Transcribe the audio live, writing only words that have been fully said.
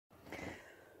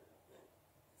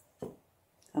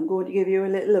I'm going to give you a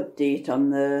little update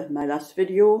on my last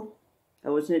video. I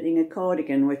was knitting a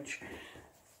cardigan which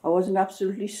I wasn't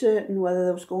absolutely certain whether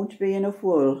there was going to be enough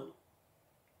wool,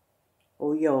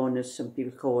 or yarn as some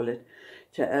people call it,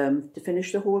 to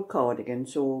finish the whole cardigan.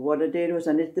 So what I did was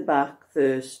I knit the back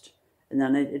first, and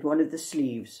then I knitted one of the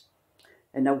sleeves,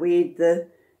 and I weighed the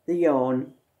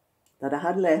yarn that I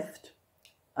had left,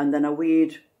 and then I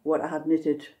weighed what I had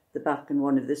knitted the back and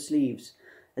one of the sleeves,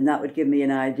 and that would give me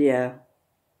an idea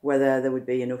whether there would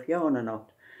be enough yarn or not.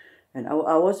 And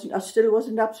I still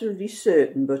wasn't absolutely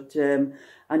certain, but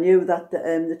I knew that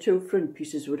the two front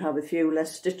pieces would have a few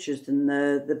less stitches than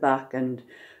the back, and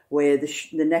where the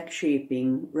neck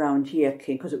shaping round here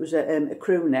came, because it was a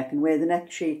crew neck, and where the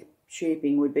neck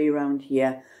shaping would be round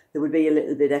here, there would be a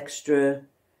little bit extra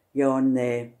yarn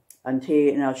there. And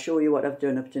here, and I'll show you what I've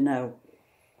done up to now.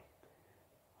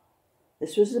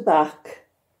 This was the back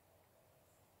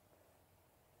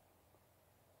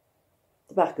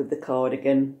of the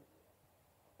cardigan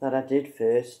that I did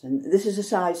first, and this is a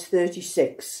size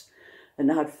 36,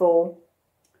 and I had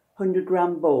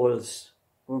 400-gram balls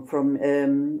from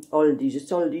Aldi's.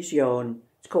 It's Aldi's yarn.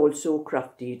 It's called So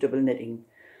Crafty Double Knitting,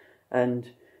 and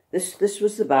this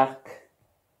was the back,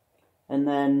 and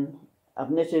then I've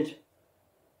knitted,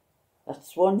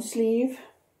 that's one sleeve,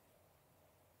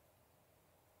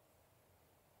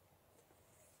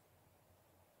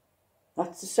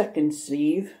 that's the second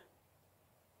sleeve,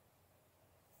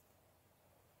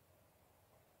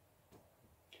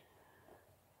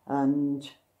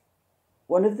 and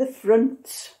one of the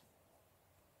fronts.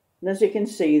 And as you can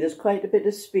see, there's quite a bit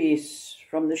of space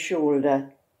from the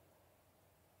shoulder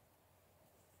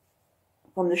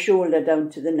down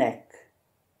to the neck,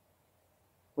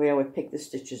 where I would pick the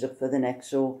stitches up for the neck.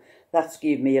 So that's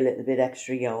gave me a little bit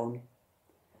extra yarn.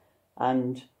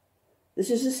 And this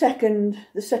is the second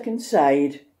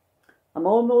side. I'm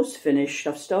almost finished.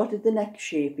 I've started the neck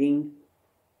shaping,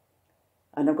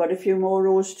 and I've got a few more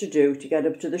rows to do to get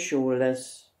up to the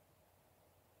shoulders,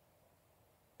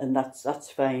 and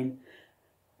that's fine.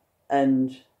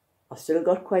 And I've still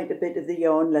got quite a bit of the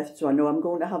yarn left, so I know I'm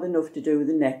going to have enough to do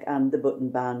the neck and the button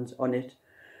band on it,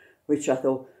 which I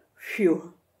thought,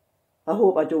 phew, I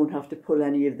hope I don't have to pull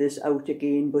any of this out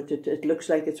again, but it looks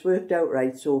like it's worked out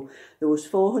right. So those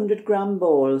 400-gram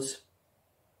balls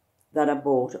that I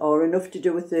bought are enough to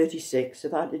do a 36.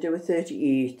 I've had to do a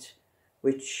 38,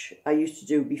 which I used to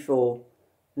do before,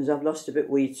 because I've lost a bit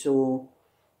of weight, so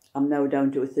I'm now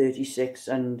down to a 36,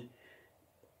 and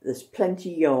there's plenty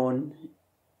yarn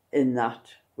in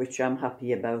that, which I'm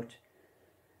happy about.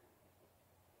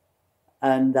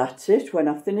 And that's it. When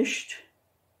I've finished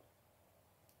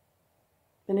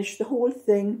the whole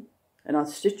thing, and I'll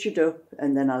stitch it up,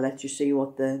 and then I'll let you see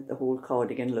what the whole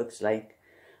cardigan looks like.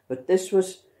 But this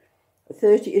was a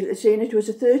 30, saying it was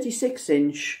a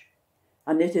 36-inch.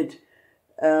 I knitted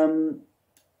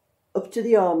up to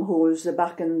the armholes, the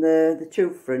back and the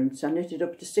two fronts. I knitted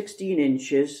up to 16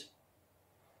 inches.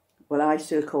 Well, I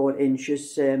still call it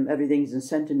inches. Everything's in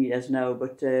centimetres now,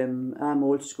 but I'm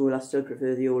old school. I still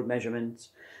prefer the old measurements.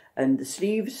 And the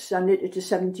sleeves, I knitted to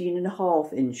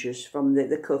 17.5 inches from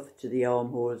the cuff to the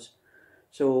armholes.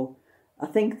 So I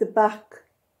think the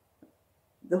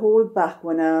whole back,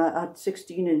 when I had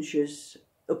 16 inches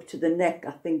up to the neck,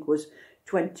 I think was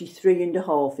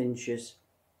 23.5 inches.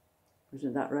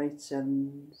 Isn't that right?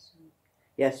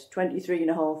 Yes,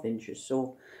 23.5 inches.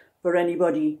 So for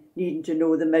anybody needing to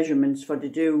know the measurements for to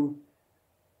do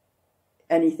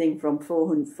anything from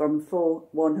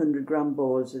 100-gram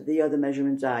balls, the other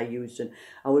measurements I used, and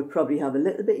I would probably have a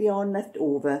little bit of yarn left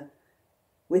over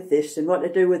with this. And what I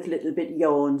do with little bit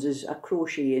yarns is I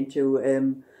crochet into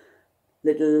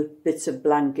little bits of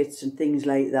blankets and things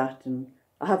like that. And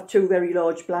I have two very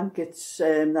large blankets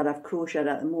that I've crocheted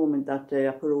at the moment that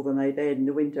I put over my bed in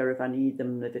the winter if I need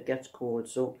them, if it gets cold.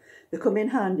 So they come in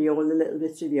handy, all the little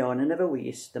bits of yarn. I never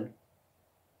waste them.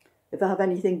 If I have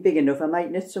anything big enough, I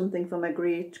might knit something for my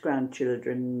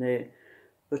great-grandchildren,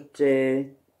 but I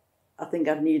think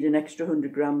I'd need an extra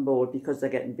 100-gram ball because they're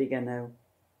getting bigger now.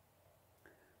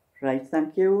 Right,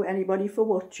 thank you, anybody, for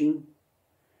watching.